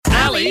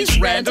Ali's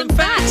Random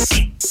Facts.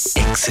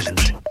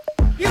 Excellent.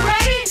 You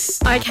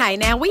ready? Okay,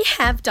 now we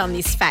have done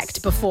this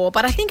fact before,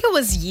 but I think it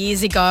was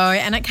years ago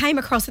and I came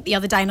across it the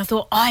other day and I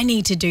thought I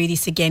need to do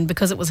this again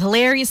because it was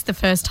hilarious the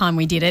first time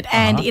we did it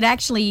and it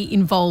actually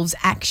involves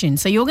action.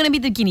 So you're going to be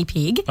the guinea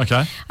pig.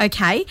 Okay.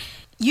 Okay.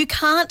 You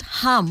can't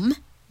hum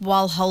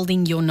while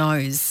holding your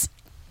nose.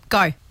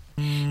 Go.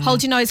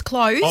 Hold your nose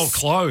closed. Oh,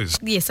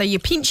 closed. Yeah, so you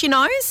pinch your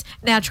nose.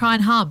 Now try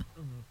and hum.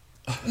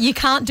 You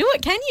can't do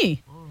it, can you?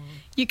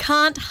 You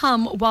can't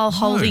hum while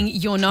holding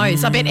your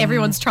nose. I bet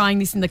everyone's trying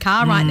this in the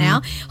car right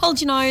now. Hold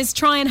your nose,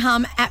 try and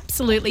hum.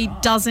 Absolutely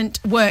doesn't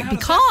work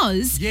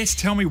because Yes,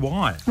 tell me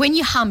why. when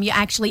you hum, you're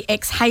actually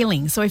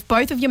exhaling. So if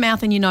both of your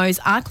mouth and your nose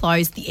are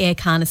closed, the air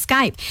can't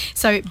escape.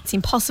 So it's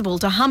impossible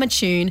to hum a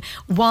tune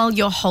while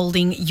you're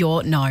holding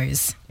your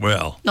nose.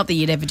 Well, Not that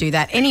you'd ever do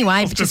that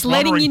anyway, but just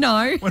letting you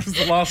know. When was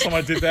the last time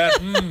I did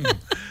that?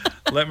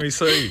 Let me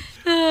see.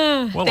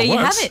 Well, There it you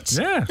have works.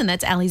 it. Yeah. And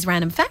that's Ali's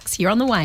Random Facts here on The Way.